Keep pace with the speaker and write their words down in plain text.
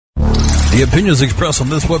The opinions expressed on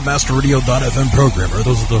this WebmasterRadio.fm program are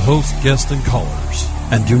those of the host, guests, and callers,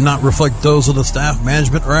 and do not reflect those of the staff,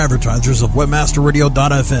 management, or advertisers of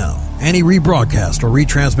WebmasterRadio.fm. Any rebroadcast or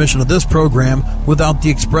retransmission of this program without the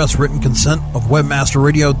express written consent of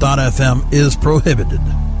WebmasterRadio.fm is prohibited.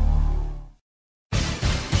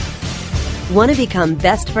 Want to become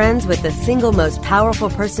best friends with the single most powerful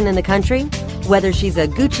person in the country? Whether she's a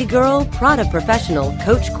Gucci girl, Prada professional,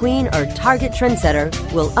 Coach queen, or Target trendsetter,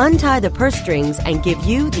 we'll untie the purse strings and give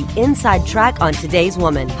you the inside track on today's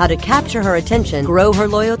woman. How to capture her attention, grow her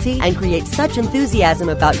loyalty, and create such enthusiasm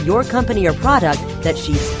about your company or product that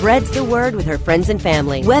she spreads the word with her friends and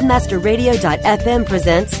family. WebmasterRadio.fm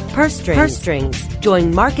presents Purse Strings. Purse Strings.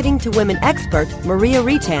 Join Marketing to Women expert Maria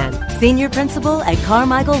Retan, Senior Principal at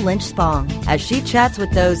Carmichael Lynch Spong, as she chats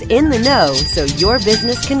with those in the know so your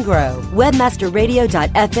business can grow.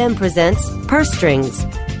 WebmasterRadio.fm presents Purse Strings.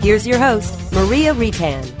 Here's your host, Maria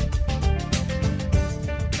Retan.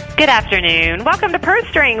 Good afternoon. Welcome to Purse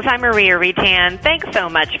Strings. I'm Maria Retan. Thanks so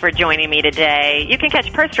much for joining me today. You can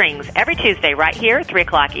catch Purse Strings every Tuesday right here, 3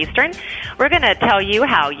 o'clock Eastern. We're going to tell you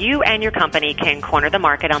how you and your company can corner the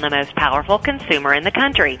market on the most powerful consumer in the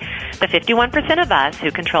country, the 51% of us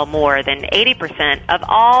who control more than 80% of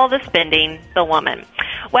all the spending, the woman.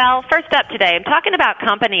 Well, first up today, I'm talking about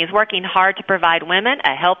companies working hard to provide women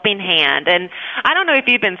a helping hand. And I don't know if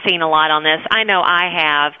you've been seeing a lot on this. I know I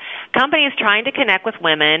have. Companies trying to connect with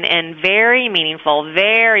women in very meaningful,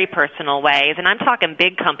 very personal ways. And I'm talking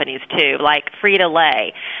big companies, too, like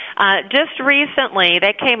Frito-Lay. Just recently,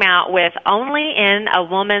 they came out with Only in a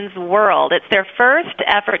Woman's World. It's their first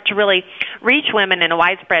effort to really reach women in a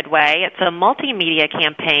widespread way. It's a multimedia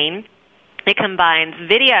campaign. It combines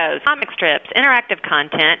videos, comic strips, interactive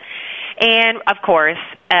content, and, of course,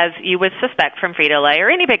 as you would suspect from Frito-Lay or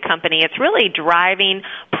any big company, it's really driving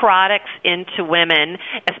products into women,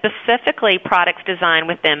 specifically products designed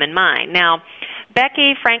with them in mind. Now,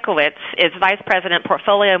 Becky Frankowitz is Vice President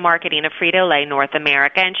Portfolio Marketing of Frito-Lay North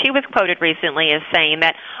America, and she was quoted recently as saying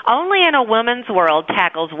that Only in a Woman's World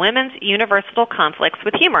tackles women's universal conflicts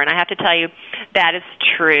with humor, and I have to tell you that is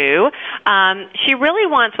true. She really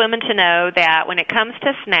wants women to know that when it comes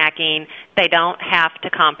to snacking, they don't have to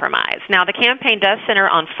compromise. Now, the campaign does center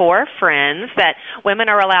on 4 friends that women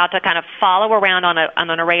are allowed to kind of follow around on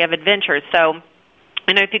an array of adventures. So,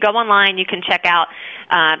 you know, if you go online, you can check out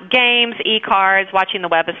games, e-cards, watching the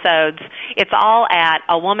webisodes. It's all at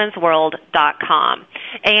awomansworld.com.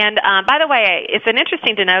 And, by the way, it's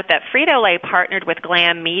interesting to note that Frito-Lay partnered with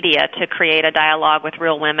Glam Media to create a dialogue with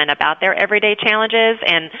real women about their everyday challenges.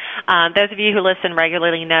 And those of you who listen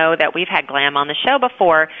regularly know that we've had Glam on the show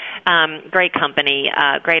before. Great company,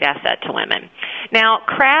 great asset to women. Now,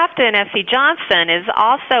 Kraft and SC Johnson is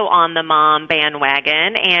also on the mom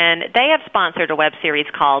bandwagon, and they have sponsored a web series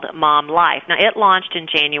called Mom Life. Now, it launched in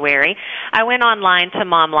January. I went online to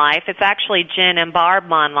Mom Life. It's actually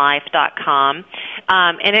JenandBarbMomLife.com.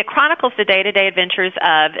 And it chronicles the day-to-day adventures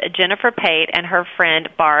of Jennifer Pate and her friend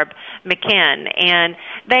Barb McKinn. And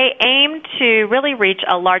they aim to really reach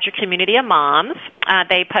a larger community of moms.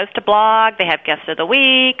 They post a blog. They have guests of the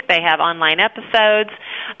week. They have online episodes.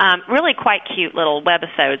 Really quite cute little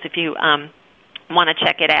webisodes if you want to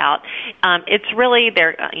check it out. It's really,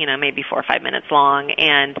 they're, maybe 4 or 5 minutes long,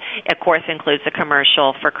 and, of course, includes a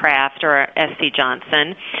commercial for Kraft or SC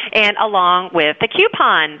Johnson, and along with the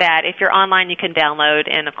coupon that, if you're online, you can download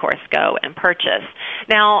and, of course, go and purchase.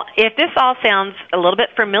 Now, if this all sounds a little bit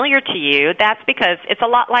familiar to you, that's because it's a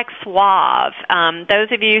lot like Suave.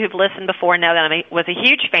 Those of you who've listened before know that I was a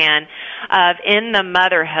huge fan of In the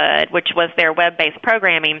Motherhood, which was their web-based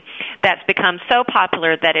programming that's become so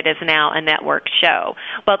popular that it is now a network show.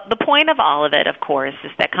 But the point of all of it, of course,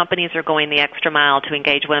 is that companies are going the extra mile to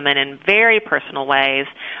engage women in very personal ways,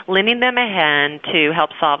 lending them a hand to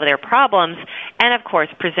help solve their problems, and, of course,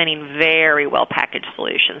 presenting very well-packaged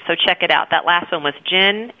solutions. So check it out. That last one was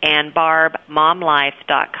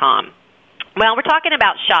JenandBarbMomLife.com. Well, we're talking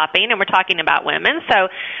about shopping, and we're talking about women. So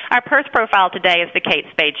our purse profile today is the Kate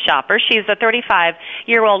Spade shopper. She's a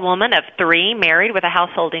 35-year-old woman of 3, married with a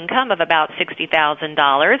household income of about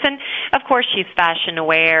 $60,000. And, of course, she's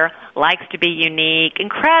fashion-aware, likes to be unique,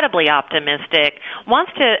 incredibly optimistic,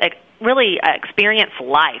 wants to really experience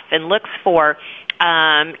life, and looks for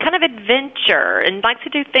kind of adventure and likes to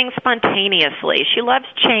do things spontaneously. She loves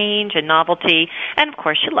change and novelty, and, of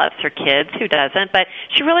course, she loves her kids. Who doesn't? But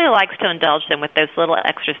she really likes to indulge them with those little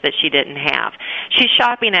extras that she didn't have. She's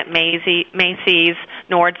shopping at Macy's,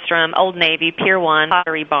 Nordstrom, Old Navy, Pier 1,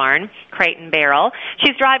 Pottery Barn, Crate and Barrel.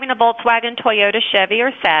 She's driving a Volkswagen, Toyota, Chevy,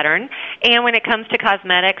 or Saturn. And when it comes to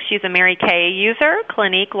cosmetics, she's a Mary Kay user,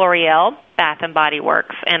 Clinique, L'Oreal, Bath & Body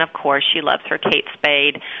Works, and, of course, she loves her Kate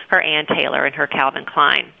Spade, her Ann Taylor, and her Calvin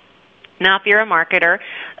Klein. Now, if you're a marketer,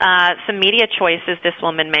 some media choices this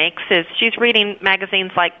woman makes is she's reading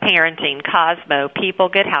magazines like Parenting, Cosmo, People,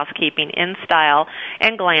 Good Housekeeping, In Style,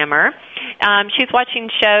 and Glamour. She's watching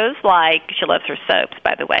shows like, she loves her soaps,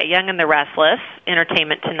 by the way, Young and the Restless,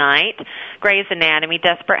 Entertainment Tonight, Grey's Anatomy,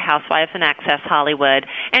 Desperate Housewives, and Access Hollywood.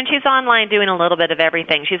 And she's online doing a little bit of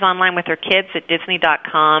everything. She's online with her kids at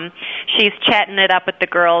Disney.com. She's chatting it up with the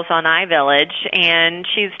girls on iVillage. And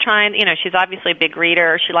she's trying, she's obviously a big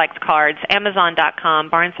reader. She likes cards. Amazon.com,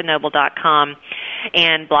 BarnesandNoble.com,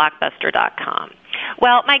 and Blockbuster.com.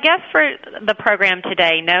 Well, my guest for the program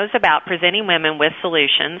today knows about presenting women with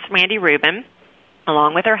solutions. Randi Rubin,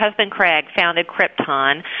 along with her husband Craig, founded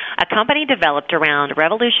Krypton, a company developed around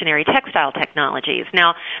revolutionary textile technologies.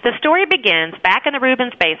 Now, the story begins back in the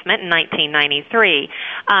Rubin's basement in 1993.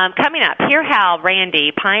 Coming up, hear how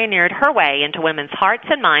Randi pioneered her way into women's hearts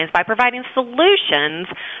and minds by providing solutions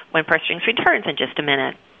when Purse Strings returns in just a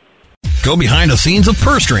minute. Go behind the scenes of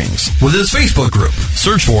Purse Strings with his Facebook group.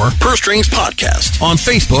 Search for Purse Strings Podcast on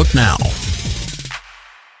Facebook now.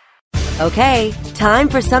 Okay, time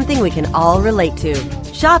for something we can all relate to.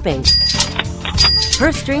 Shopping.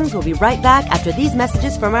 Purse Strings will be right back after these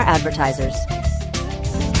messages from our advertisers.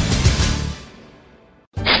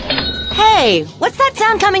 Hey, what's that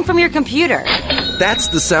sound coming from your computer? That's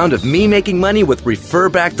the sound of me making money with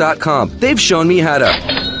Referback.com. They've shown me how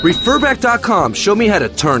to... Referback.com showed me how to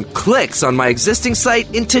turn clicks on my existing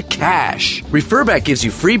site into cash. Referback gives you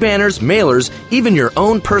free banners, mailers, even your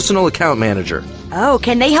own personal account manager. Oh,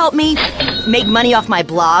 can they help me make money off my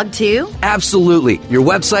blog, too? Absolutely. Your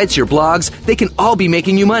websites, your blogs, they can all be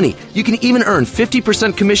making you money. You can even earn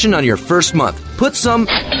 50% commission on your first month. Put some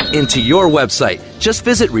into your website. Just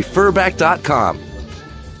visit Referback.com.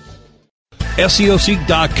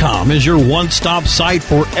 SEOseek.com is your one-stop site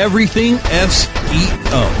for everything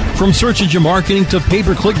SEO. From search engine marketing to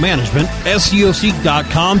pay-per-click management,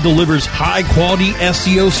 SEOseek.com delivers high-quality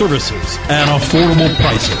SEO services at affordable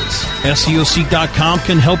prices. SEOseek.com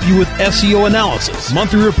can help you with SEO analysis,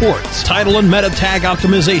 monthly reports, title and meta tag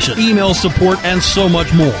optimization, email support, and so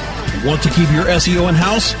much more. Want to keep your SEO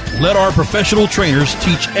in-house? Let our professional trainers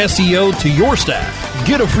teach SEO to your staff.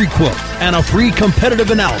 Get a free quote and a free competitive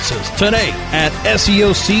analysis today at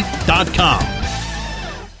SEOseek.com.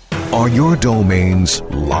 Are your domains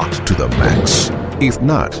locked to the max? If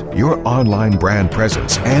not, your online brand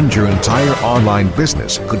presence and your entire online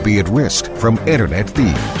business could be at risk from internet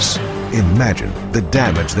thieves. Imagine the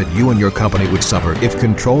damage that you and your company would suffer if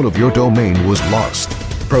control of your domain was lost.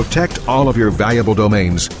 Protect all of your valuable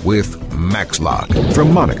domains with MaxLock.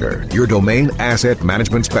 From Moniker, your domain asset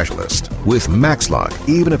management specialist. With MaxLock,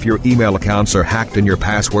 even if your email accounts are hacked and your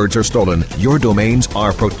passwords are stolen, your domains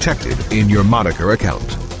are protected in your Moniker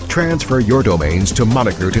account. Transfer your domains to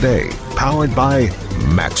Moniker today. Powered by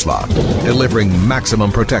MaxLock, delivering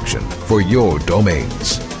maximum protection for your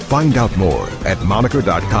domains. Find out more at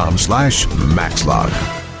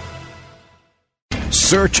moniker.com/MaxLock.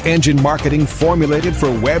 Search engine marketing formulated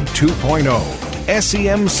for Web 2.0.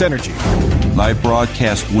 SEM Synergy. Live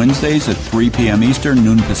broadcast Wednesdays at 3 p.m. Eastern,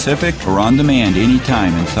 noon Pacific, or on demand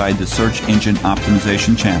anytime inside the Search Engine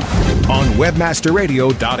Optimization channel. On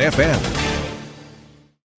webmasterradio.fm.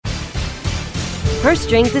 Purse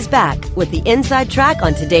Strings is back with the inside track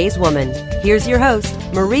on today's woman. Here's your host,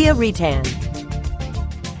 Maria Retan.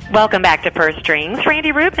 Welcome back to Purse Strings.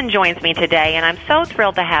 Randi Rubin joins me today, and I'm so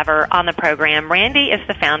thrilled to have her on the program. Randi is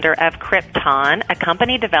the founder of Krypton, a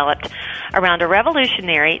company developed around a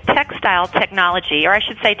revolutionary textile technology, or I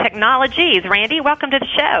should say technologies. Randi, welcome to the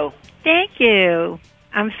show. Thank you.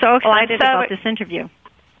 I'm so excited about this interview.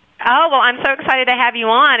 Oh, well, I'm so excited to have you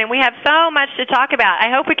on, and we have so much to talk about. I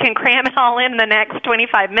hope we can cram it all in the next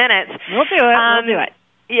 25 minutes. We'll do it. We'll do it.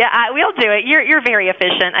 Yeah, we'll do it. You're very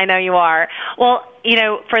efficient. I know you are. Well,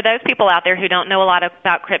 for those people out there who don't know a lot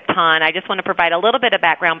about Krypton, I just want to provide a little bit of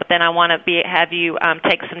background, but then I want to have you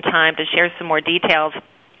take some time to share some more details.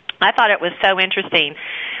 I thought it was so interesting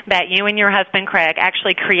that you and your husband, Craig,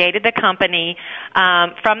 actually created the company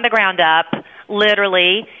from the ground up,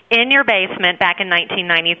 literally, in your basement back in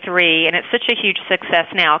 1993, and it's such a huge success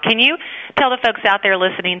now. Can you tell the folks out there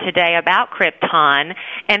listening today about Krypton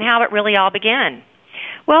and how it really all began?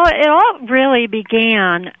 Well, it all really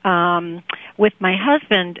began with my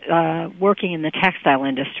husband working in the textile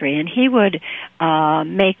industry, and he would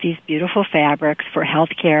make these beautiful fabrics for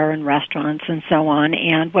healthcare and restaurants and so on.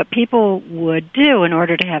 And what people would do in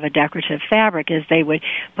order to have a decorative fabric is they would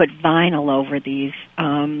put vinyl over these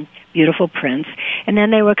beautiful prints, and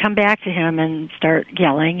then they would come back to him and start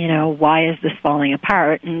yelling, why is this falling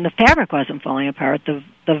apart? And the fabric wasn't falling apart. The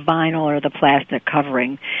vinyl or the plastic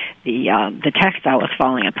covering the textile was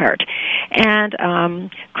falling apart. And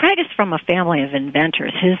Craig is from a family of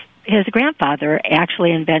inventors. His grandfather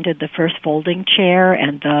actually invented the first folding chair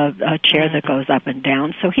and the chair that goes up and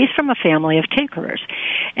down. So he's from a family of tinkerers.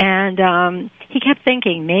 And he kept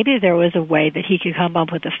thinking maybe there was a way that he could come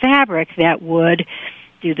up with a fabric that would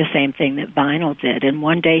do the same thing that vinyl did. And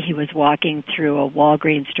one day he was walking through a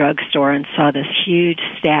Walgreens drugstore and saw this huge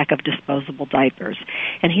stack of disposable diapers.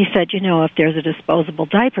 And he said, if there's a disposable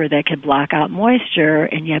diaper that could block out moisture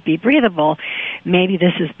and yet be breathable, maybe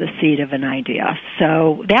this is the seed of an idea.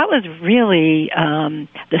 So that was really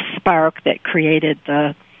the spark that created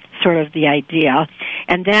the idea.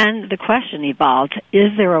 And then the question evolved,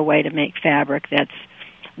 is there a way to make fabric that's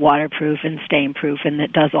waterproof and stain-proof and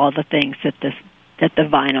that does all the things that the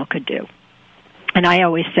vinyl could do? And I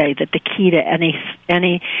always say that the key to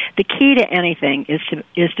anything is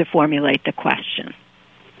to formulate the question.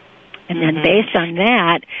 And then based on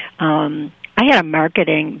that, I had a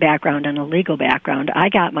marketing background and a legal background. I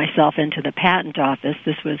got myself into the patent office.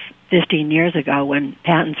 This was 15 years ago when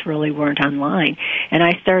patents really weren't online. And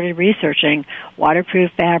I started researching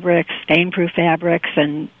waterproof fabrics, stain-proof fabrics,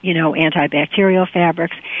 and, antibacterial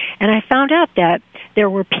fabrics. And I found out that there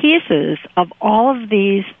were pieces of all of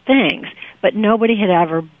these things, but nobody had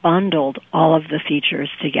ever bundled all of the features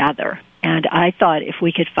together. And I thought if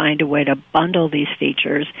we could find a way to bundle these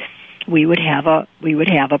features, we would have a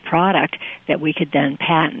product that we could then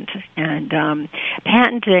patent. And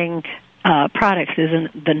patenting products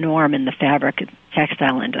isn't the norm in the fabric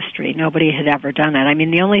textile industry. Nobody had ever done that. I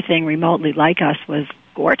mean, the only thing remotely like us was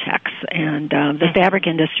Gore-Tex, and the fabric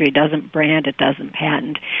industry doesn't brand, it doesn't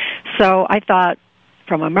patent. So I thought,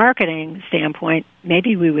 from a marketing standpoint,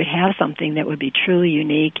 maybe we would have something that would be truly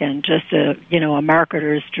unique and just a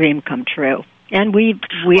marketer's dream come true. And we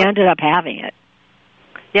ended up having it.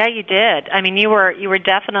 Yeah, you did. I mean, you were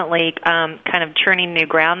definitely kind of churning new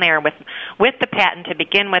ground there with the patent to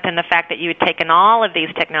begin with, and the fact that you had taken all of these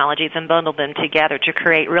technologies and bundled them together to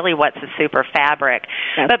create really what's a super fabric.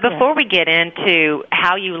 But before we get into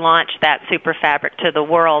how you launched that super fabric to the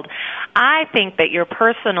world, I think that your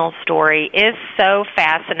personal story is so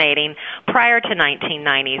fascinating prior to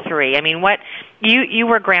 1993. I mean, you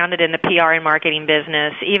were grounded in the PR and marketing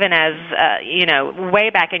business, even as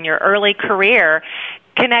way back in your early career,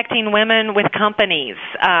 connecting women with companies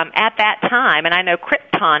at that time. And I know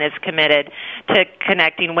Krypton is committed to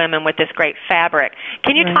connecting women with this great fabric.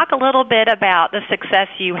 Can you talk a little bit about the success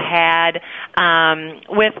you had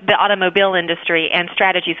with the automobile industry and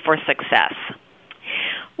strategies for success?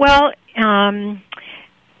 Well,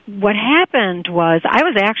 what happened was I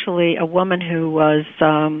was actually a woman who was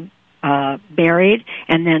married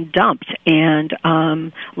and then dumped and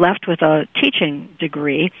left with a teaching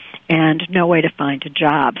degree and no way to find a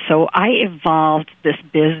job. So I evolved this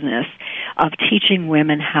business of teaching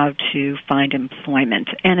women how to find employment.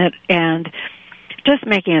 And just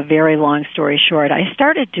making a very long story short, I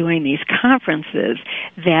started doing these conferences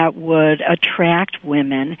that would attract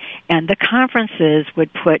women, and the conferences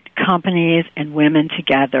would put companies and women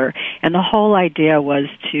together, and the whole idea was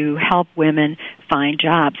to help women find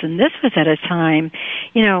jobs. And this was at a time,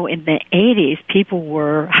 in the 80s, people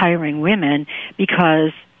were hiring women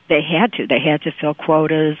because they had to fill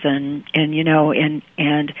quotas and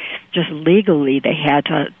just legally they had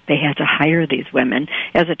to hire these women.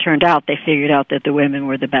 As it turned out, they figured out that the women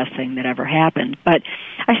were the best thing that ever happened. But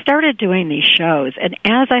I started doing these shows, and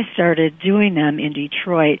as I started doing them in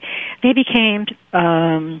Detroit, they became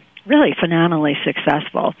really phenomenally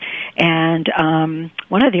successful. And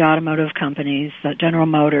one of the automotive companies, General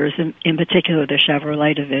Motors, in particular the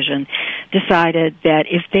Chevrolet division, decided that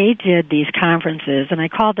if they did these conferences, and I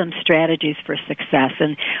called them strategies for success,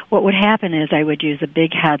 and what would happen is I would use a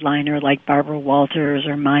big headliner like Barbara Walters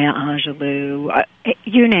or Maya Angelou,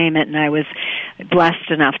 you name it, and I was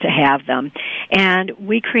blessed enough to have them. And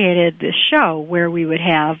we created this show where we would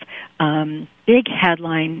have big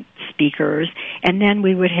headline speakers, and then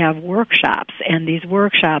we would have workshops, and these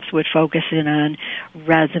workshops would focus in on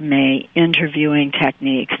resume, interviewing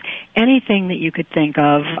techniques, anything that you could think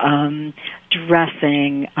of,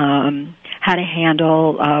 dressing, how to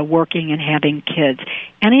handle working and having kids,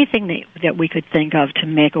 anything that we could think of to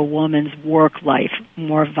make a woman's work life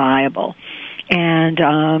more viable. And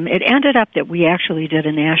it ended up that we actually did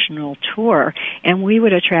a national tour, and we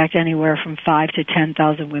would attract anywhere from 5,000 to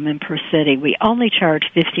 10,000 women per city. We only charged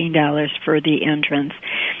 $15 for the entrance.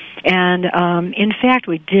 And in fact,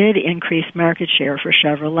 we did increase market share for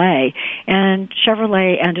Chevrolet. And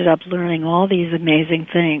Chevrolet ended up learning all these amazing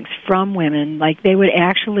things from women. Like they would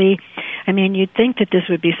actually, I mean, you'd think that this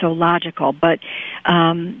would be so logical, but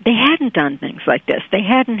they hadn't done things like this. They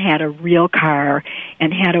hadn't had a real car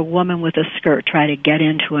and had a woman with a skirt try to get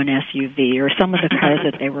into an SUV or some of the cars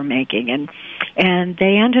that they were making. And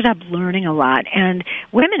they ended up learning a lot. And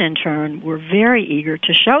women, in turn, were very eager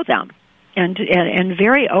to show them. And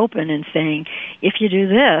very open in saying, if you do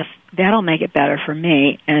this, that'll make it better for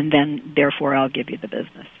me, and then therefore I'll give you the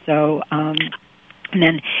business. So, and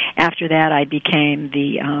then after that, I became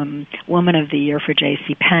the Woman of the Year for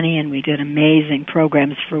JCPenney, and we did amazing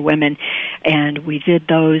programs for women, and we did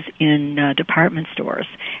those in department stores.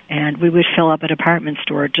 And we would fill up a department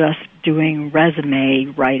store just doing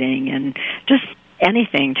resume writing and just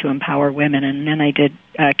anything to empower women. And then I did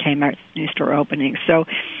Kmart's new store openings. So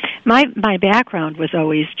my background was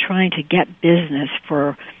always trying to get business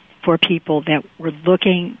for people that were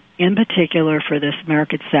looking in particular for this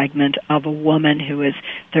market segment of a woman who is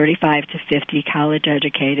 35 to 50, college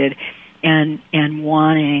educated, and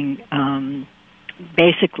wanting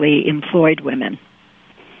basically employed women.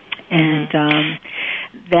 And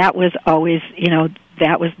that was always,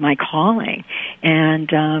 that was my calling.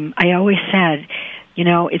 And I always said,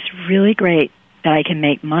 it's really great that I can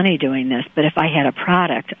make money doing this, but if I had a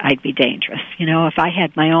product, I'd be dangerous. If I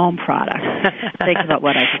had my own product, think about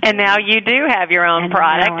what I could do. And now you do have your own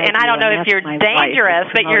product, and I don't know if you're dangerous,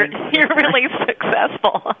 but you're really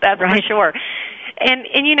successful. That's right. For sure. And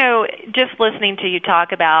just listening to you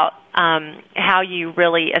talk about how you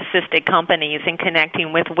really assisted companies in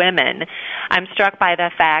connecting with women, I'm struck by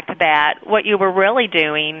the fact that what you were really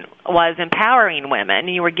doing was empowering women.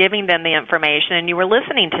 You were giving them the information, and you were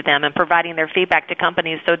listening to them and providing their feedback to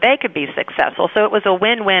companies so they could be successful. So it was a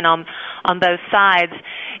win-win on both sides.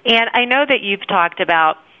 And I know that you've talked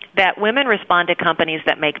about that women respond to companies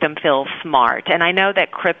that make them feel smart, and I know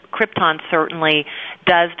that Krypton certainly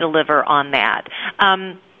does deliver on that.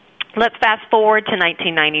 Let's fast forward to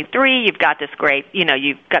 1993. You've got this great,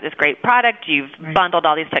 product. You've bundled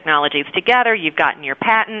all these technologies together. You've gotten your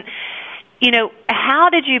patent. How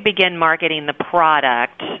did you begin marketing the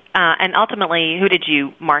product, and ultimately, who did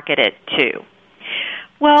you market it to?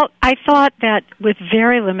 Well, I thought that with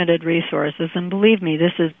very limited resources, and believe me,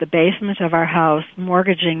 this is the basement of our house,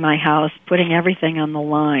 mortgaging my house, putting everything on the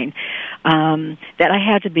line, that I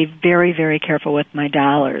had to be very, very careful with my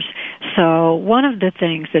dollars. So one of the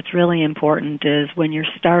things that's really important is when you're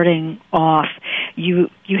starting off, you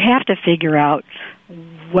have to figure out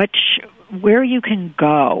where you can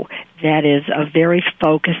go that is a very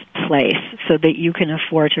focused place so that you can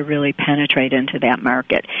afford to really penetrate into that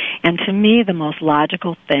market. And to me, the most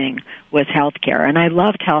logical thing was healthcare. And I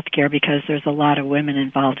loved healthcare because there's a lot of women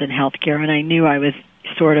involved in healthcare, and I knew I was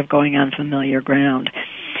sort of going on familiar ground.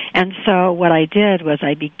 And so what I did was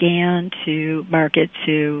I began to market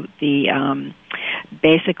to the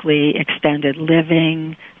basically extended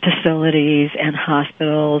living facilities and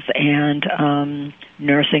hospitals and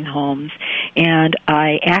nursing homes. And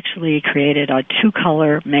I actually created a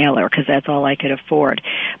 2-color mailer because that's all I could afford.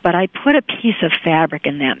 But I put a piece of fabric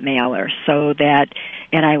in that mailer so that,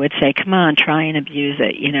 and I would say, come on, try and abuse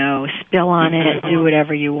it, spill on it, do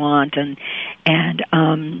whatever you want. And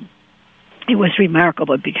it was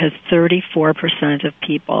remarkable because 34% of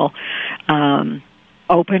people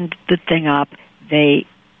opened the thing up. They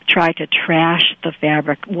tried to trash the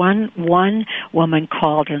fabric. One woman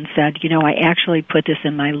called and said, I actually put this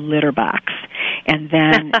in my litter box. And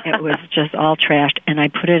then it was just all trashed, and I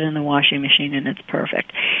put it in the washing machine, and it's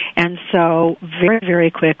perfect. And so very,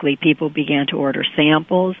 very quickly, people began to order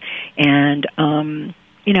samples. And,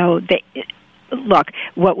 look,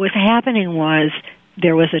 what was happening was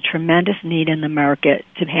there was a tremendous need in the market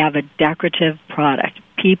to have a decorative product.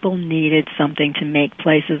 People needed something to make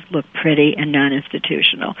places look pretty and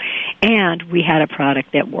non-institutional. And we had a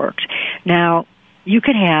product that worked. Now, you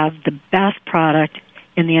could have the best product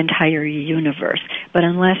in the entire universe, but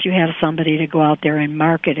unless you have somebody to go out there and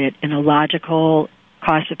market it in a logical,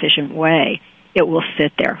 cost-efficient way, it will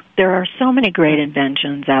sit there. There are so many great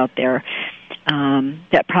inventions out there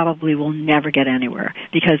that probably will never get anywhere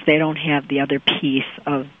because they don't have the other piece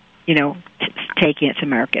of, taking it to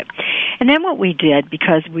market. And then what we did,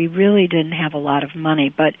 because we really didn't have a lot of money,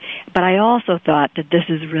 but I also thought that this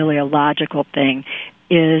is really a logical thing,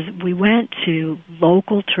 is we went to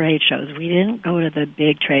local trade shows. We didn't go to the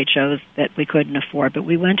big trade shows that we couldn't afford, but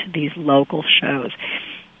we went to these local shows,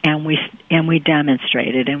 and we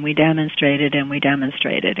demonstrated, and we demonstrated, and we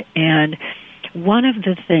demonstrated. And one of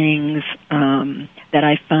the things that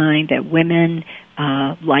I find that women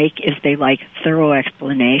like is they like thorough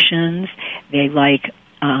explanations. They like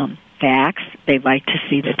facts. They like to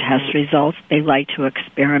see the test results. They like to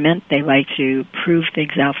experiment. They like to prove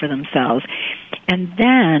things out for themselves. And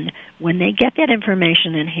then when they get that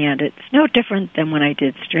information in hand, it's no different than when I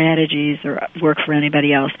did strategies or work for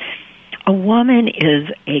anybody else. A woman is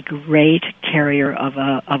a great carrier of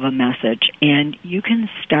a message, and you can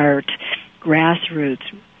start grassroots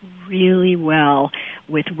really well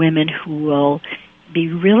with women who will be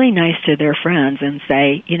really nice to their friends and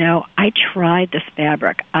say, you know, I tried this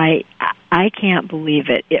fabric. I can't believe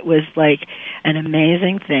it. It was like an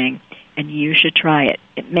amazing thing, and you should try it.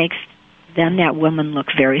 It makes then that woman look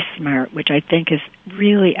very smart, which I think is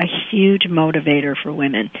really a huge motivator for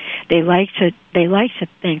women. They like to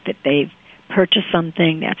think that they've purchased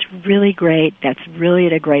something that's really great, that's really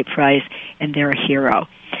at a great price, and they're a hero.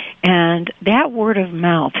 And that word of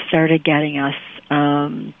mouth started getting us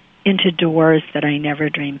into doors that I never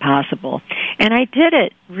dreamed possible. And I did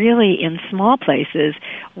it really in small places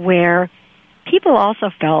where people also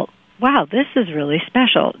felt, wow, this is really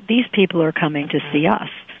special. These people are coming to see us.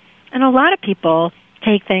 And a lot of people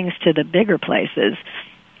take things to the bigger places,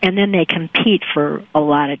 and then they compete for a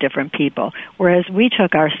lot of different people. Whereas we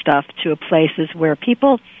took our stuff to places where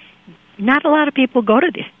not a lot of people go to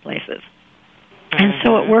these places. And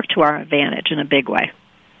so it worked to our advantage in a big way.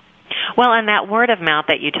 Well, and that word of mouth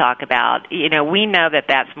that you talk about, you know, we know that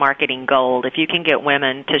that's marketing gold. If you can get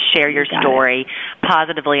women to share your story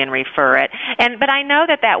positively and refer it. But I know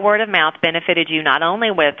that word of mouth benefited you not only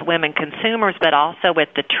with women consumers, but also with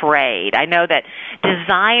the trade. I know that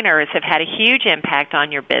designers have had a huge impact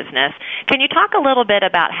on your business. Can you talk a little bit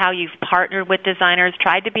about how you've partnered with designers,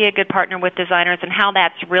 tried to be a good partner with designers, and how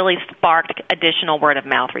that's really sparked additional word of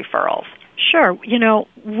mouth referrals? Sure. You know,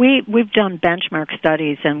 we've done benchmark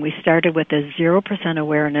studies, and we started with a 0%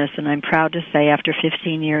 awareness, and I'm proud to say after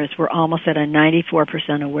 15 years, we're almost at a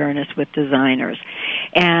 94% awareness with designers.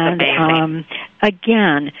 And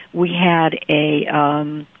again, we had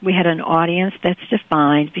an audience that's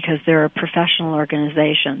defined because there are professional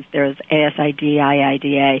organizations. There's ASID,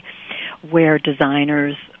 IIDA, where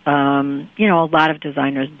designers, a lot of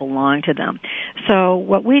designers belong to them. So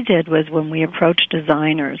what we did was when we approached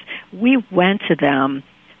designers, we went to them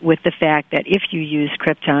with the fact that if you use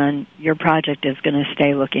Krypton, your project is going to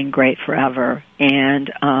stay looking great forever, and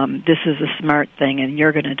this is a smart thing, and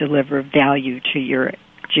you're going to deliver value to your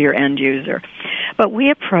end user. But we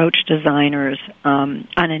approach designers on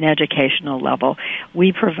an educational level.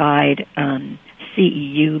 We provide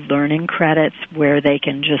CEU learning credits where they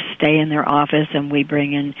can just stay in their office, and we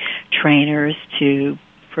bring in trainers to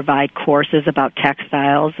provide courses about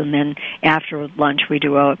textiles, and then after lunch we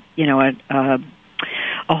do a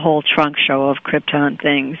whole trunk show of Krypton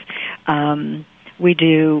things. We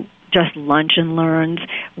do just lunch and learns.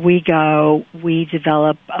 We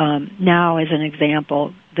develop, now as an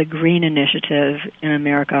example, the Green Initiative in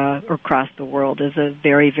America or across the world is a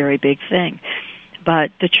very, very big thing.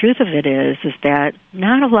 But the truth of it is that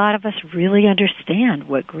not a lot of us really understand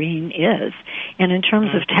what green is. And in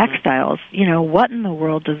terms of textiles, what in the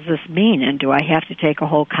world does this mean? And do I have to take a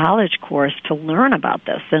whole college course to learn about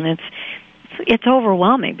this? And it's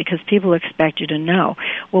overwhelming because people expect you to know.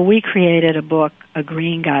 Well, we created a book, a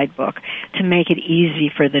green guidebook, to make it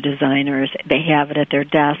easy for the designers. They have it at their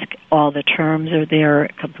desk. All the terms are there.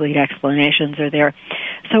 Complete explanations are there.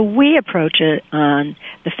 So we approach it on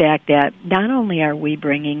the fact that not only are we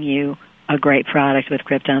bringing you a great product with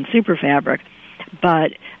Krypton Super Fabric,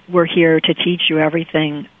 but we're here to teach you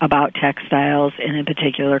everything about textiles, and in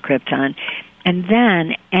particular Krypton. And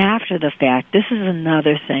then, after the fact, this is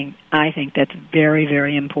another thing I think that's very,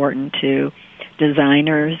 very important to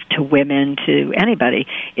designers, to women, to anybody,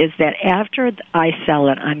 is that after I sell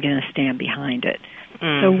it, I'm going to stand behind it.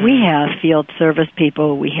 Mm-hmm. So we have field service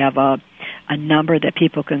people. We have a number that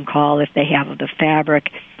people can call if they have the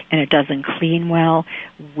fabric and it doesn't clean well.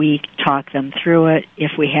 We talk them through it.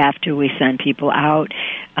 If we have to, we send people out.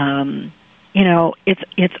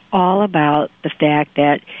 It's all about the fact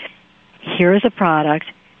that here's a product,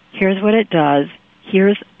 here's what it does,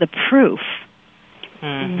 here's the proof.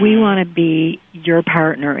 Mm-hmm. We want to be your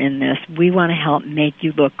partner in this. We want to help make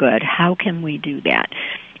you look good. How can we do that?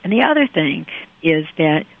 And the other thing is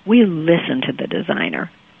that we listen to the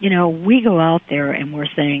designer. We go out there and we're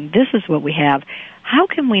saying, this is what we have. how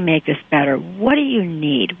can we make this better? What do you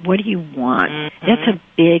need? What do you want? Mm-hmm. That's a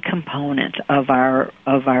big component of our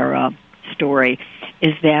story,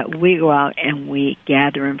 is that we go out and we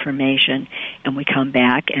gather information and we come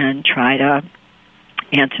back and try to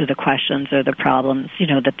answer the questions or the problems,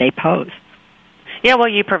 that they pose. Yeah, well,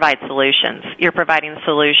 you provide solutions. You're providing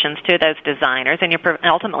solutions to those designers, and you're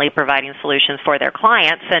ultimately providing solutions for their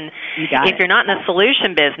clients. And if you're not in the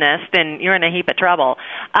solution business, then you're in a heap of trouble.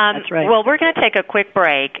 That's right. Well, we're going to take a quick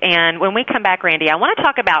break, and when we come back, Randy, I want to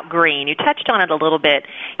talk about green. You touched on it a little bit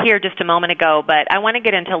here just a moment ago, but I want to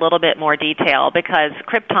get into a little bit more detail because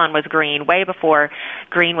Krypton was green way before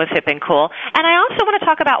green was hip and cool. And I also want to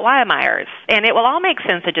talk about Weimer's, and it will all make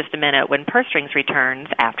sense in just a minute when Purse Strings returns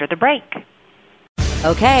after the break.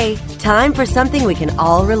 Okay, time for something we can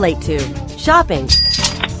all relate to. Shopping.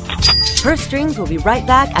 Purse Strings will be right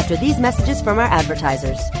back after these messages from our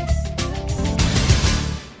advertisers.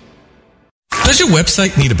 Does your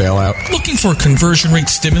website need a bailout? Looking for a conversion rate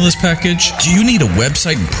stimulus package? Do you need a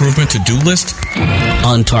website improvement to-do list?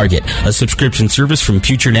 On Target, a subscription service from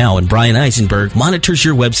Future Now and Brian Eisenberg monitors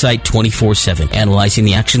your website 24/7, analyzing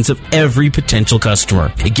the actions of every potential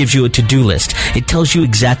customer. It gives you a to-do list. It tells you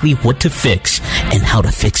exactly what to fix and how to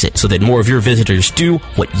fix it so that more of your visitors do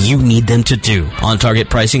what you need them to do. On Target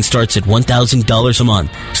pricing starts at $1,000 a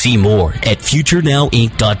month. See more at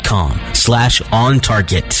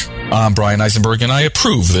futurenowinc.com/ontarget. I'm Brian Eisenberg, and I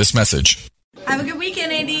approve this message. Have a good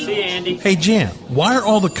weekend, Andy. See you, Andy. Hey, Jan, why are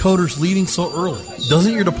all the coders leaving so early?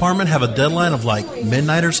 Doesn't your department have a deadline of like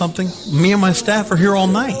midnight or something? Me and my staff are here all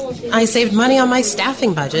night. I saved money on my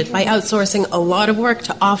staffing budget by outsourcing a lot of work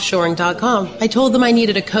to offshoring.com. I told them I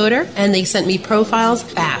needed a coder, and they sent me profiles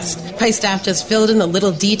fast. My staff just filled in the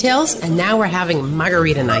little details, and now we're having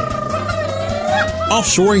margarita night.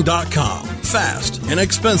 Offshoring.com. Fast,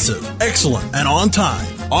 inexpensive, excellent, and on time.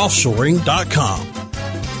 Offshoring.com.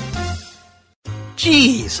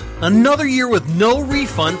 Geez, another year with no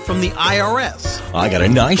refund from the IRS. I got a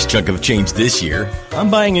nice chunk of change this year.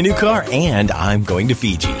 I'm buying a new car and I'm going to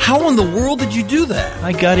Fiji. How in the world did you do that?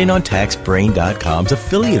 I got in on TaxBrain.com's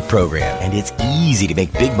affiliate program, and it's easy to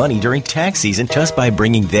make big money during tax season just by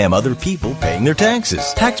bringing them other people paying their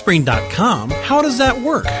taxes. TaxBrain.com? How does that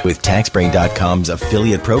work? With TaxBrain.com's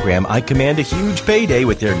affiliate program, I command a huge payday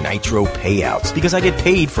with their Nitro payouts because I get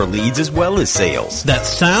paid for leads as well as sales. That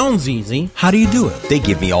sounds easy. How do you do it? They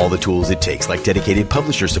give me all the tools it takes, like dedicated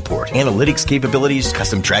publisher support, analytics capabilities,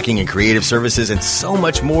 custom tracking and creative services, and so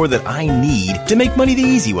much more that I need to make money the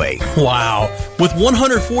easy way. Wow. With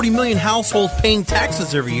 140 million households paying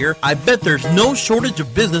taxes every year, I bet there's no shortage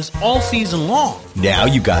of business all season long. Now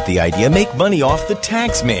you got the idea. Make money off the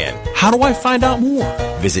tax man. How do I find out more?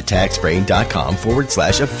 Visit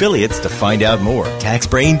TaxBrain.com/affiliates to find out more.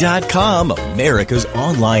 TaxBrain.com, America's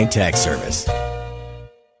online tax service.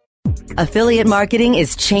 Affiliate marketing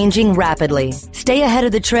is changing rapidly. Stay ahead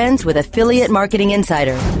of the trends with Affiliate Marketing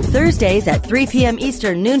Insider. Thursdays at 3 p.m.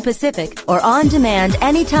 Eastern, noon Pacific, or on demand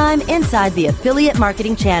anytime inside the Affiliate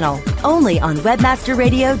Marketing channel. Only on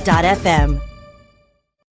webmasterradio.fm.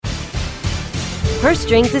 Purse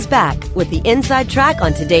Strings is back with the inside track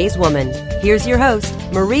on today's woman. Here's your host,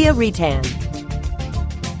 Maria Retan.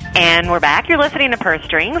 And we're back. You're listening to Purse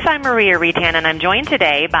Strings. I'm Maria Retan, and I'm joined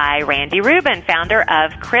today by Randy Rubin, founder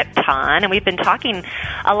of Krypton. And we've been talking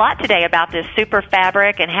a lot today about this super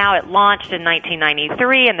fabric and how it launched in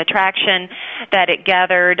 1993 and the traction that it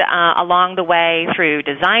gathered along the way through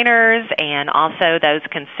designers and also those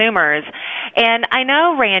consumers. And I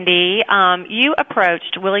know, Randy, you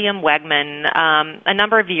approached William Wegman a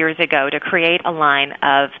number of years ago to create a line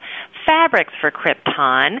of fabrics for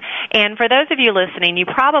Krypton. And for those of you listening, you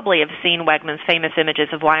probably have seen Wegman's famous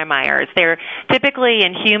images of Weimer's. They're typically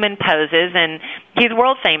in human poses, and he's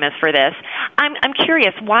world famous for this. I'm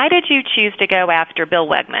curious, why did you choose to go after Bill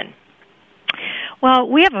Wegman? Well,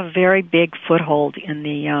 we have a very big foothold in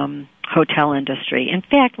the hotel industry. In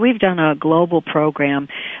fact, we've done a global program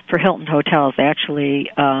for Hilton hotels. Actually,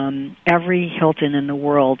 every Hilton in the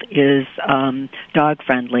world is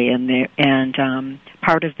dog-friendly, and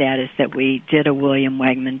part of that is that we did a William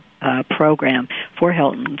Wegman program for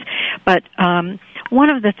Hiltons. But one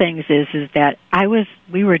of the things is that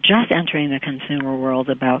we were just entering the consumer world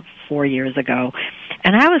about 4 years ago,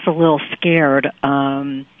 and I was a little scared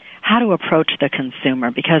how to approach the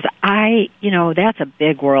consumer, because that's a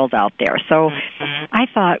big world out there. So I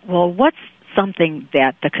thought, well, what's something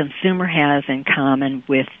that the consumer has in common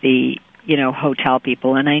with the hotel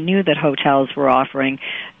people? And I knew that hotels were offering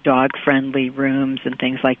dog-friendly rooms and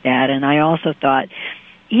things like that. And I also thought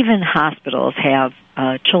even hospitals have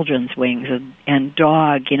children's wings and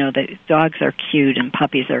dog. The dogs are cute and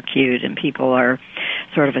puppies are cute, and people are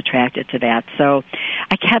sort of attracted to that. So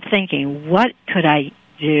I kept thinking, what could I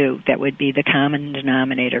do that would be the common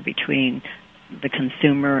denominator between the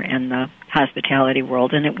consumer and the hospitality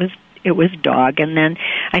world? And it was dog. And then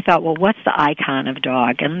I thought, well, what's the icon of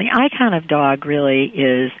dog? And the icon of dog really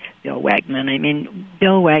is Bill Wegman. I mean,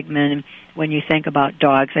 Bill Wegman, when you think about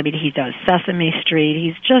dogs, I mean, he does Sesame Street.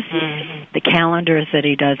 He's just, the calendars that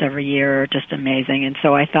he does every year are just amazing. And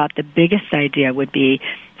so I thought the biggest idea would be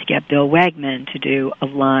to get Bill Wegman to do a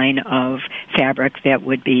line of fabric that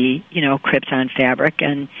would be, Krypton fabric.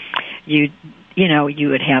 And you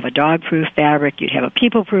would have a dog-proof fabric, you'd have a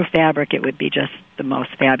people-proof fabric. It would be just the most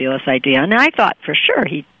fabulous idea. And I thought for sure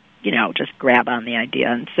he'd, just grab on the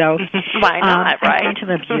idea. And so why not, right? I went to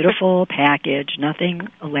the beautiful package, nothing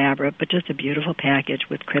elaborate, but just a beautiful package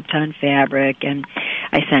with Krypton fabric. And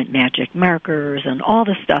I sent magic markers and all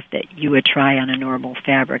the stuff that you would try on a normal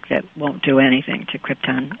fabric that won't do anything to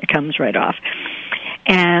Krypton. It comes right off.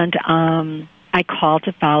 And I called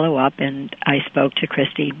to follow up, and I spoke to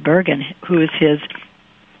Christy Bergen, who is his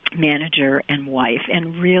manager and wife,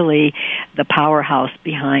 and really the powerhouse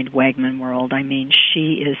behind Wegman World. I mean,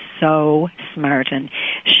 she is so smart, and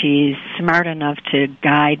she's smart enough to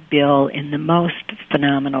guide Bill in the most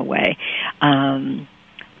phenomenal way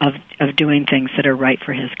of doing things that are right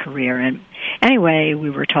for his career. And anyway, we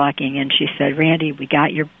were talking, and she said, "Randy, we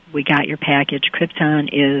got your package. Krypton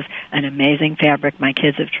is an amazing fabric. My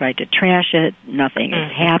kids have tried to trash it. Nothing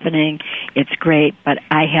is happening. It's great, but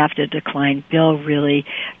I have to decline. Bill really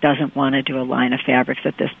doesn't want to do a line of fabrics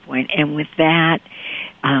at this point." And with that,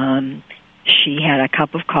 she had a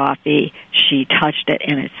cup of coffee. She touched it,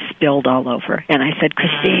 and it spilled all over. And I said,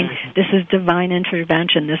 "Christine, this is divine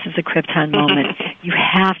intervention. This is a Krypton moment. You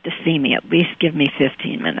have to see me. At least give me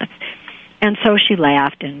 15 minutes." And so she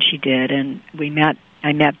laughed, and she did, and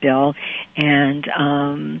I met Bill, and,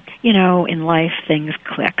 in life things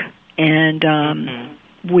click. And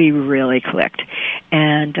we really clicked.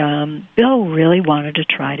 And Bill really wanted to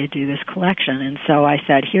try to do this collection. And so I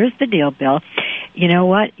said, "Here's the deal, Bill. You know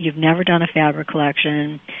what? You've never done a fabric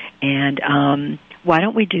collection, and why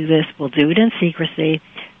don't we do this? We'll do it in secrecy.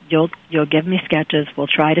 You'll give me sketches. We'll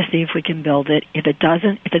try to see if we can build it. If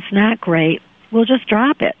it's not great, we'll just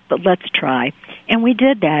drop it, but let's try." And we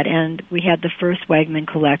did that, and we had the first Wegman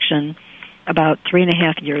collection about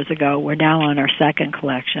 3.5 years ago. We're now on our second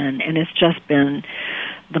collection, and it's just been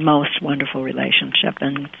the most wonderful relationship.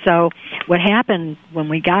 And so what happened when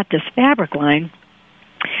we got this fabric line,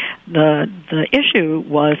 the issue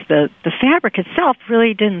was the fabric itself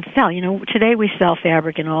really didn't sell. Today we sell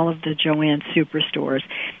fabric in all of the Joann superstores,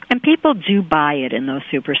 and people do buy it in those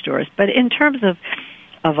superstores. But in terms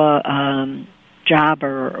of a job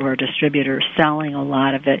or a distributor selling a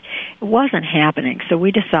lot of it, it wasn't happening. So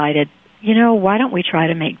we decided, why don't we try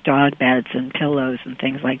to make dog beds and pillows and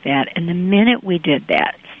things like that? And the minute we did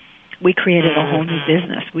that, we created a whole new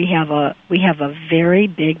business. We have a very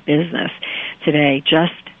big business today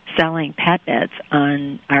just selling pet beds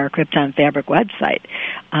on our Krypton Fabric website.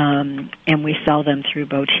 And we sell them through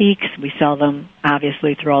boutiques. We sell them,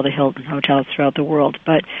 obviously, through all the Hilton hotels throughout the world.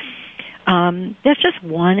 But that's just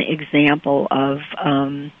one example of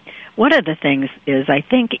one of the things is I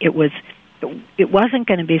think it wasn't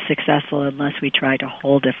going to be successful unless we tried a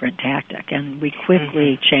whole different tactic, and we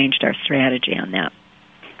quickly changed our strategy on that.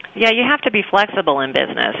 Yeah, you have to be flexible in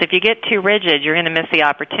business. If you get too rigid, you're going to miss the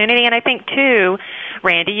opportunity. And I think, too,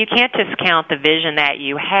 Randy, you can't discount the vision that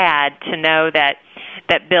you had to know that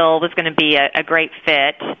Bill was going to be a great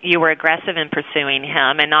fit. You were aggressive in pursuing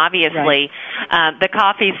him, and obviously the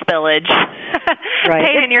coffee spillage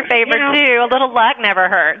paid in your favor, too. A little luck never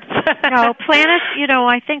hurts. No, planets,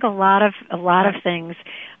 I think a lot of things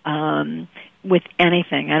with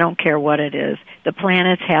anything, I don't care what it is, the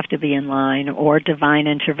planets have to be in line, or divine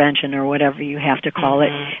intervention, or whatever you have to call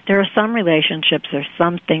it. There are some relationships, there's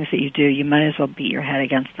some things that you do, you might as well beat your head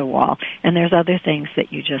against the wall. And there's other things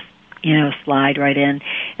that you just, slide right in.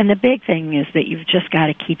 And the big thing is that you've just got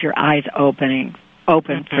to keep your eyes open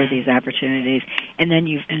for these opportunities, and then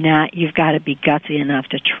you've got to be gutsy enough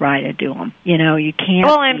to try to do them. You can't.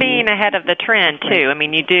 Well, and being ahead of the trend too. I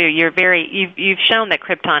mean, you do. You've shown that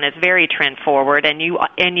Krypton is very trend forward, and you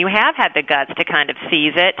have had the guts to kind of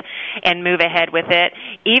seize it and move ahead with it,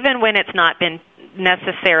 even when it's not been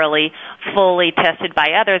necessarily fully tested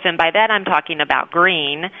by others. And by that, I'm talking about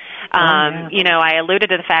green. I alluded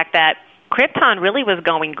to the fact that Krypton really was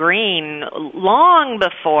going green long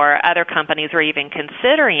before other companies were even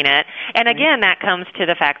considering it. And again, that comes to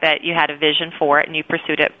the fact that you had a vision for it and you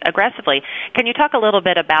pursued it aggressively. Can you talk a little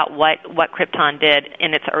bit about what Krypton did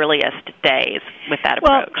in its earliest days with that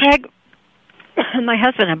approach? Well, Craig, my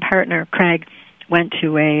husband and partner, Craig, went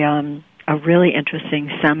to a really interesting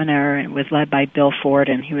seminar, and it was led by Bill Ford,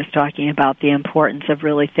 and he was talking about the importance of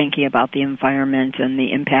really thinking about the environment and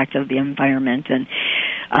the impact of the environment. And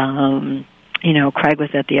Craig was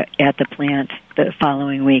at the plant the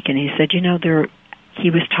following week, and he said, he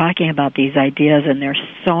was talking about these ideas, and there's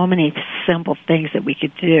so many simple things that we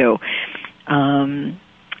could do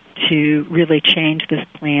to really change this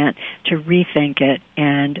plant, to rethink it,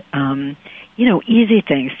 and easy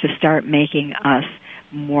things to start making us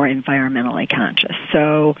more environmentally conscious.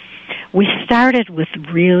 So we started with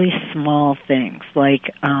really small things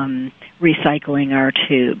like recycling our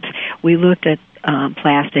tubes. We looked at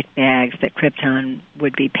plastic bags that Krypton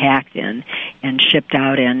would be packed in and shipped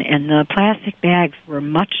out in, and the plastic bags were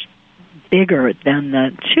much bigger than the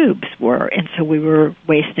tubes were, and so we were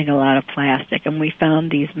wasting a lot of plastic. And we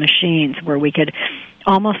found these machines where we could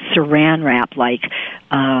almost saran wrap like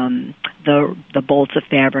the bolts of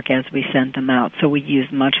fabric as we sent them out, so we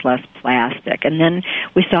used much less plastic. And then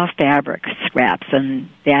we saw fabric scraps, and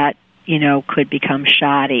that could become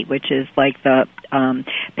shoddy, which is like the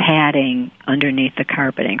padding underneath the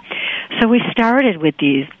carpeting. So we started with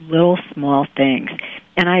these little small things.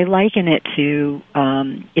 And I liken it to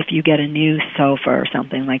if you get a new sofa or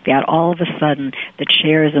something like that, all of a sudden the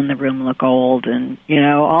chairs in the room look old, and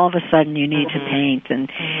all of a sudden you need to paint,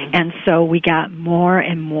 and so we got more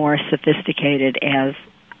and more sophisticated as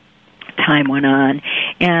time went on.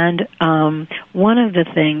 And one of the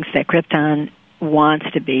things that Krypton wants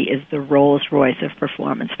to be is the Rolls-Royce of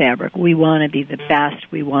performance fabric. We want to be the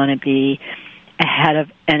best. We want to be ahead of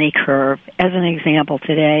any curve. As an example,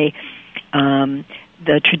 today,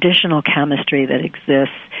 the traditional chemistry that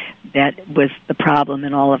exists, that was the problem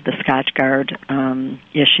in all of the Scotchgard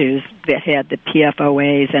issues that had the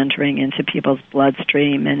PFOAs entering into people's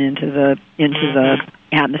bloodstream and into the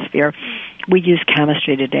atmosphere. We use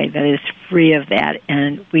chemistry today that is free of that,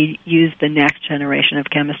 and we use the next generation of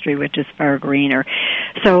chemistry, which is far greener.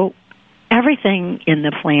 So everything in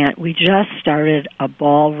the plant, we just started a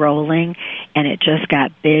ball rolling, and it just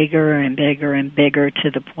got bigger and bigger and bigger to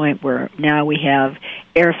the point where now we have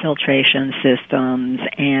air filtration systems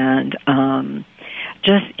and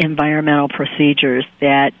just environmental procedures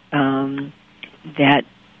that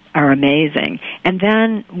are amazing. And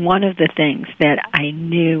then one of the things that I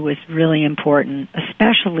knew was really important,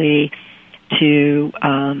 especially to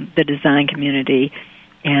the design community,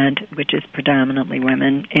 and which is predominantly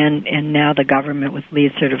women, and now the government with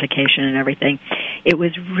LEED certification and everything, it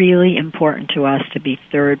was really important to us to be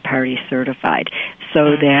third-party certified,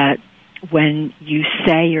 so that when you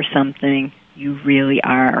say you're something, you really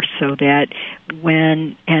are, so that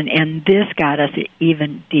when, and this got us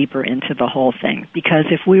even deeper into the whole thing, because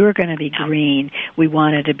if we were going to be green, we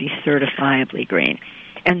wanted to be certifiably green.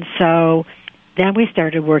 And so then we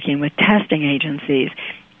started working with testing agencies,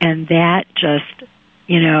 and that just,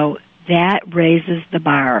 that raises the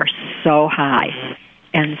bar so high.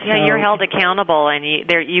 And so, you're held accountable, and you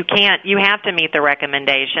have to meet the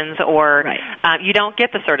recommendations, or you don't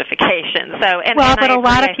get the certification. So, but a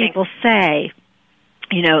lot of people say,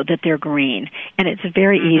 that they're green, and it's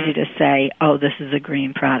very easy to say, "Oh, this is a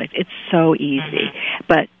green product." It's so easy,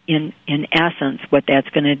 but in essence, what that's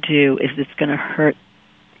going to do is it's going to hurt.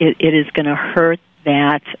 It is going to hurt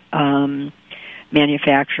that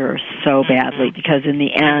manufacturer so badly, because in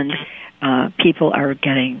the end, people are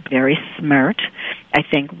getting very smart, I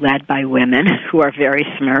think led by women who are very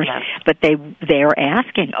smart, but they are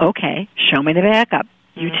asking, okay, show me the backup.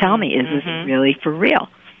 You tell me, is this really for real?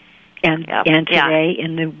 And today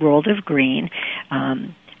in the world of green,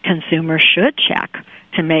 consumers should check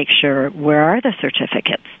to make sure, where are the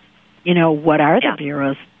certificates? What are the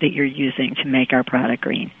bureaus that you're using to make our product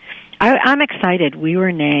green? I'm excited. We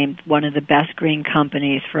were named one of the best green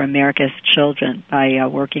companies for America's children by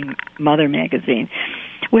Working Mother magazine,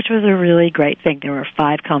 which was a really great thing. There were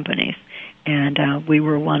 5 companies, and we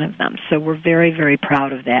were one of them. So we're very, very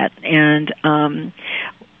proud of that. And,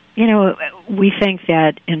 we think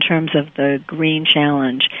that in terms of the Green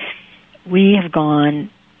Challenge, we have gone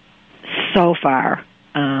so far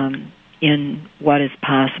in what is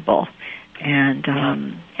possible. And,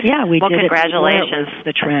 we did congratulations. It was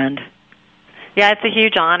the trend. Yeah, it's a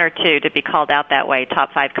huge honor, too, to be called out that way,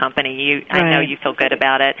 top 5 company. I know you feel good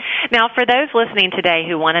about it. Now, for those listening today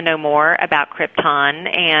who want to know more about Krypton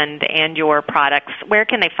and your products, where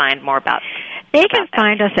can they find more about They can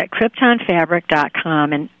find us at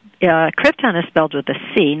KryptonFabric.com, and Krypton is spelled with a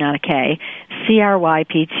C, not a K,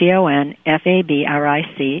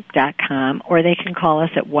 CryptonFabric.com, or they can call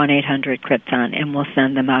us at 1-800-KRYPTON, and we'll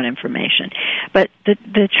send them out information. But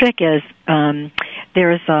the trick is,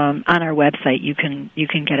 there's on our website you can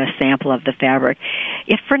get a sample of the fabric.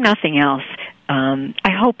 If for nothing else,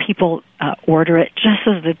 I hope people order it just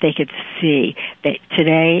so that they could see that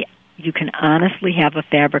today you can honestly have a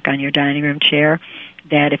fabric on your dining room chair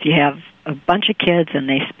that if you have a bunch of kids and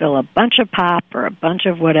they spill a bunch of pop or a bunch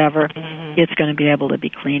of whatever, it's going to be able to be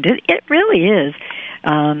cleaned. It really is.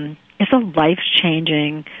 It's a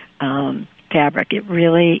life-changing fabric.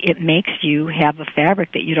 It makes you have a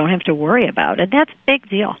fabric that you don't have to worry about, and that's a big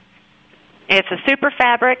deal. It's a super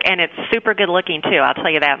fabric, and it's super good-looking, too. I'll tell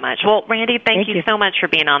you that much. Well, Randy, thank you so much for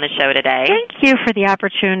being on the show today. Thank you for the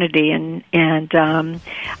opportunity, and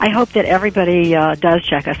I hope that everybody does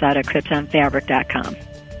check us out at KryptonFabric.com.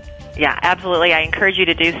 Yeah, absolutely. I encourage you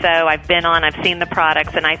to do so. I've been on, I've seen the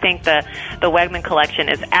products, and I think the Wegman collection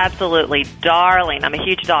is absolutely darling. I'm a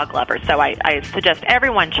huge dog lover, so I suggest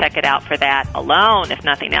everyone check it out for that alone, if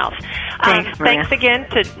nothing else. Thanks again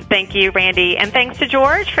thank you, Randy, and thanks to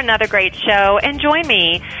George for another great show. And join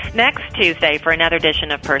me next Tuesday for another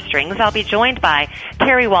edition of Purse Strings. I'll be joined by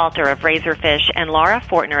Terry Walter of Razorfish and Laura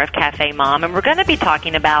Fortner of Cafe Mom, and we're going to be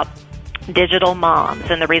talking about digital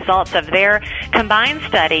moms and the results of their combined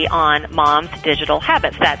study on moms' digital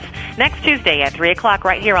habits. That's next Tuesday at 3 o'clock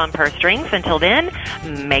right here on Purse Strings. Until then,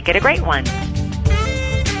 make it a great one.